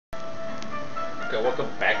Okay, welcome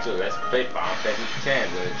back to Let's Play Final Fantasy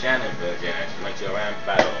X, the Janet version, Exponential Around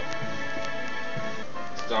Battle.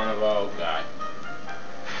 Stone of all God.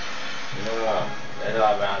 You know what? There's a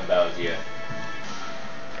lot of round battles here.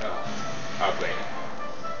 Oh, heartbreaking.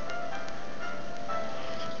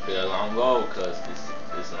 Been a long road, cause this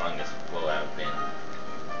is the longest road I've been.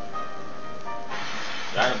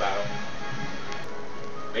 Round battle.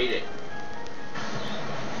 Made it.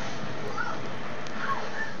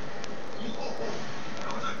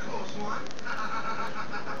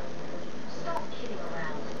 Stop kidding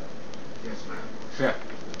around. Yes, ma'am. Yeah.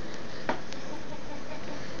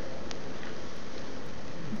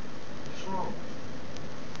 What's wrong?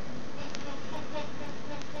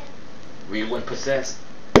 We went possessed.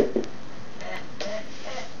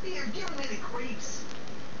 You're giving me the creeps.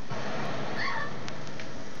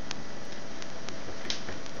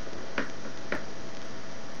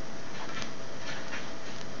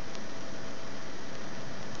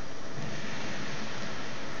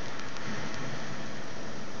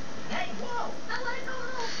 Hey, whoa! I want to go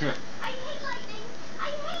home. I hate lightning. I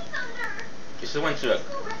hate thunder. You still went to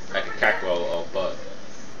like a cackerel or a bug.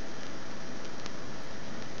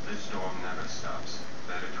 This storm never stops.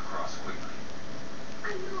 Better to cross quickly.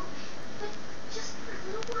 I know, but just for a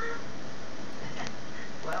little while.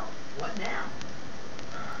 Well, what now?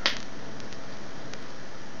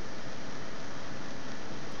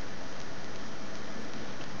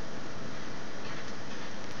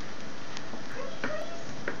 Pretty please?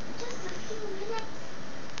 Just a few minutes.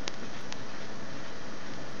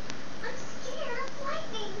 I'm scared of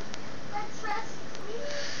lightning. Let's rest,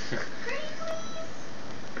 please. Pretty please?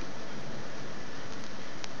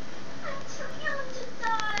 I'm too young to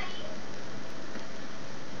die.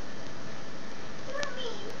 You're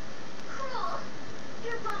mean, cruel.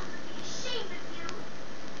 Your mom would be ashamed of you.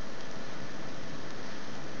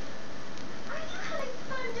 Are you having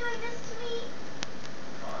fun doing this to me?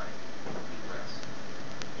 Fine. Rest.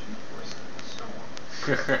 Keep worse than the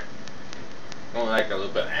storm. I don't like a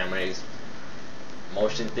little bit of anime's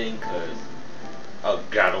motion thing, cause oh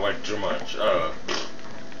god, I went too much. I'm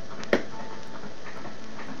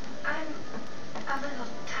a little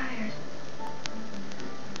tired.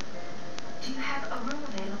 Do you have a room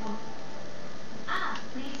available? Ah,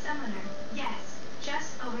 Lady Summoner. Yes,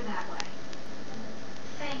 just over that way.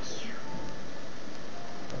 Thank you.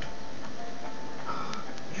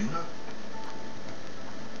 Yuna?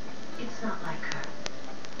 It's not like her.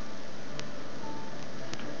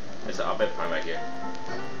 There's an up-and point right here.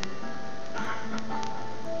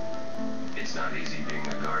 It's not easy being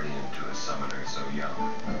a guardian to a summoner so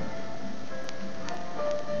young.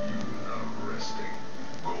 You love resting.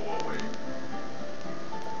 Go away.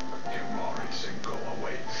 Kimari said go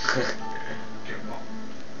away. Kimbo.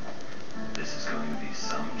 This is going to be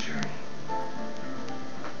some journey.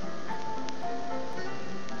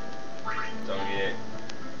 Don't get it.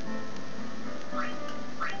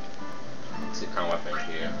 It's a kind of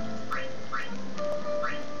weapon here.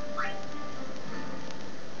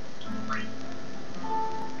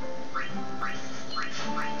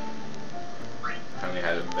 Finally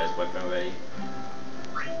had the best weapon ready.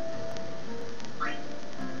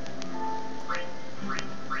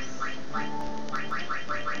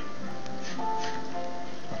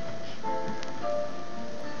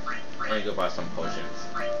 Let me go buy some potions.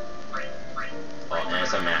 Oh, and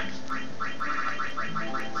some maps.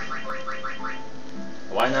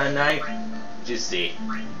 Why not a knife? Just see.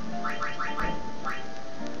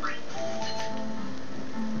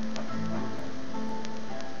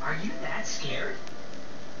 Are you that scared?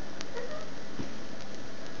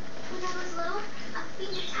 When I was little, a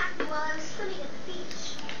fiend attacked me while I was swimming at the beach.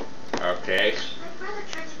 Okay. My brother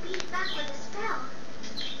tried to beat it back with a spell.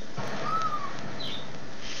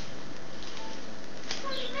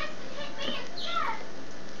 But he missed and hit me instead.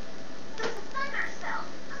 It was a thunder spell.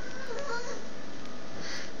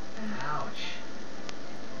 Ouch.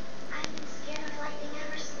 I've been scared of lightning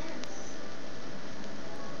ever since.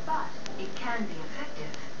 But it can be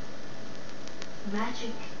effective.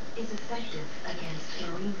 Magic is effective against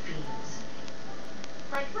marine fiends.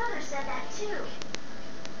 My brother said that too.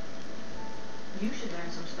 You should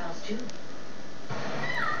learn some spells too.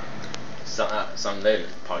 Some later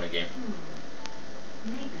part of the game.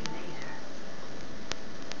 Maybe later.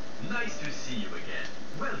 Nice to see you again.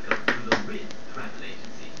 Welcome to the Wind Travel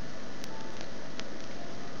Agency.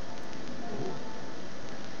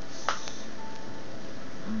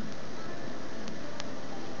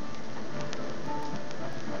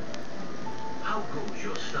 How goes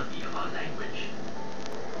your study of our language?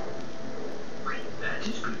 That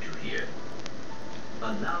is good to hear.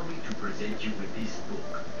 Allow me to present you with this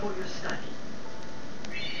book for your study.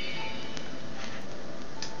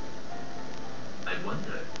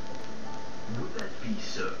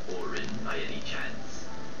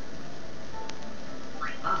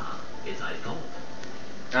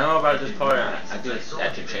 I don't know about this part. I think it's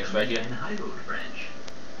actually changed right here. In High Road branch.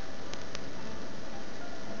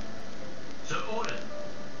 Sir Odin,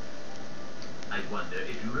 I wonder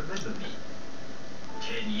if you remember me.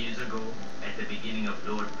 10 years ago, at the beginning of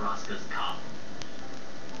Lord Broska's calm.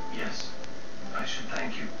 Yes, I should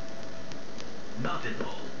thank you. Not at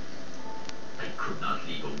all. I could not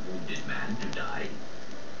leave a wounded man to die.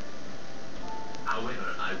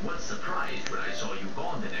 However, I was surprised when I saw you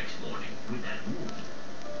gone the next morning with that wound.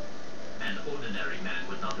 An ordinary man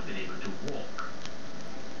would not have been able to walk.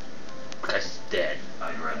 Because he's dead.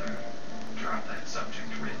 I'd rather drop that subject,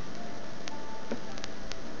 Rin.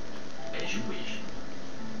 As you wish.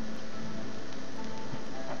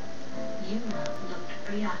 Yuna looked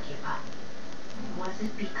preoccupied. Was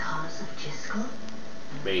it because of Jiskel?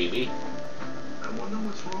 Baby. I wonder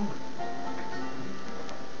what's wrong with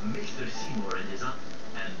Mr. Seymour and his aunt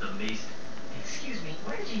and the mace, Excuse me,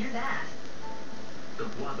 where did you hear that? the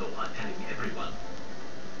Guado are telling everyone.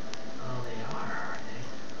 Oh, they are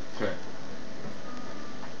they?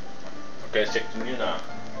 Okay, stick to you now.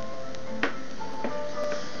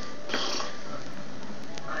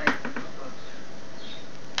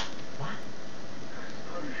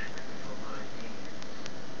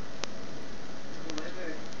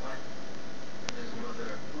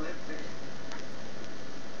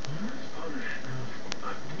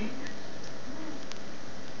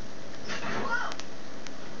 What?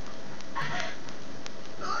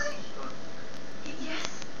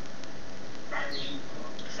 Yes.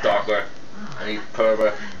 Stalker. I need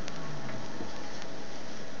pervert.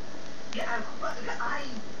 Yeah,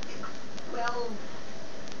 well,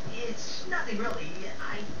 it's nothing really.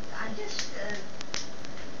 I just,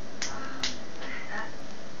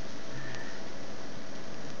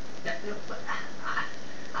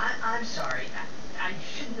 I'm sorry. I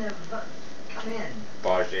shouldn't have come in.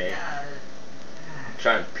 Barge.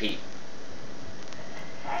 Trying to pee.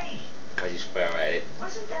 Hey, Because you fell at it.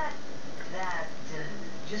 wasn't that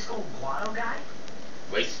Jiskel Guado guy?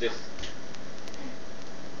 Racist.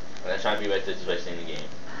 I'm trying to be racist in the game.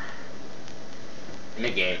 In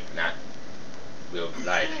the game, not real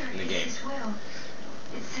life. In the game. His will.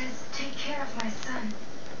 It says, take care of my son.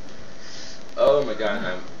 Oh my god,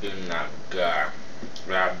 I'm doing not good.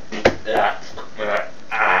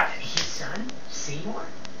 His son, Seymour?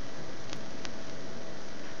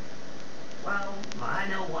 Well, I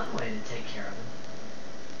know one way to take care of him.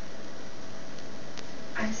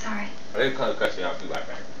 I'm sorry. I didn't call the question out, be right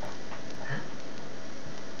back. Huh?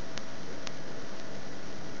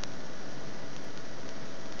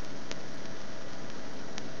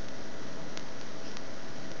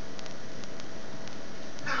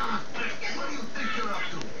 What do you think you're up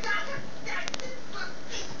to?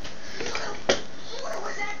 What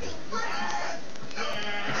was that thing?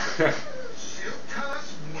 She'll tell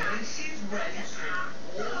us when she's ready.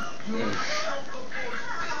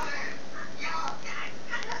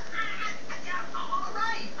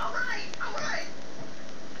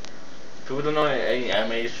 People don't know any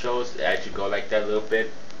anime shows that actually go like that a little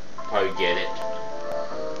bit. Probably get it.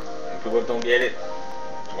 If people don't get it,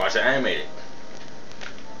 watch it animated.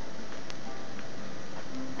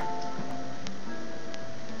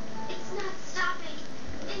 It's not stopping,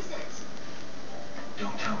 is it?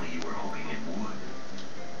 Don't tell me you were hoping it would.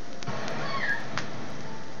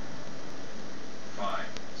 Fine,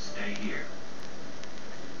 stay here.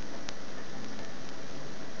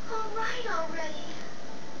 All right already.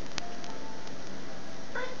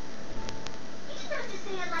 But you didn't have to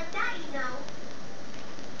say it like that, you know.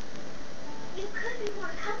 You could be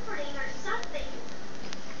more comforting or something.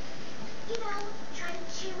 You know, try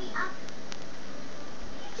to cheer me up.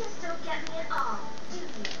 You just don't get me at all, do you?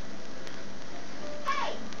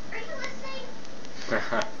 Hey, are you listening?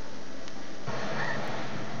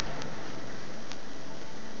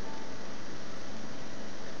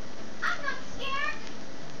 I'm not scared.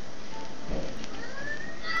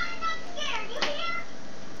 I'm not scared, you hear?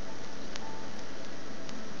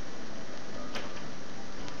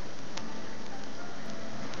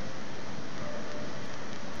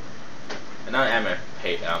 Not anime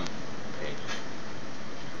page.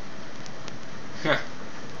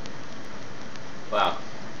 Wow.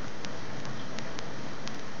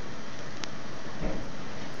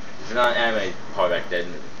 It's not an anime part back then.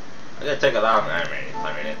 I gotta take a lot of anime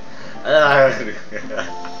time in it.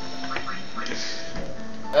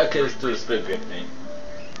 Okay, let's do the split grip thing.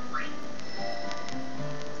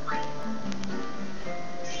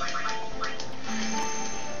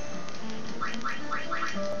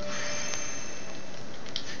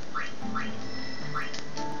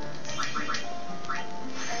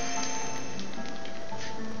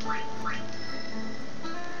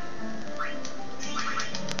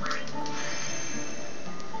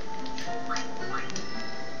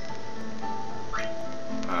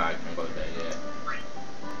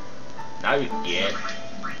 would get.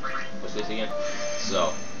 What's this again?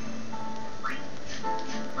 So.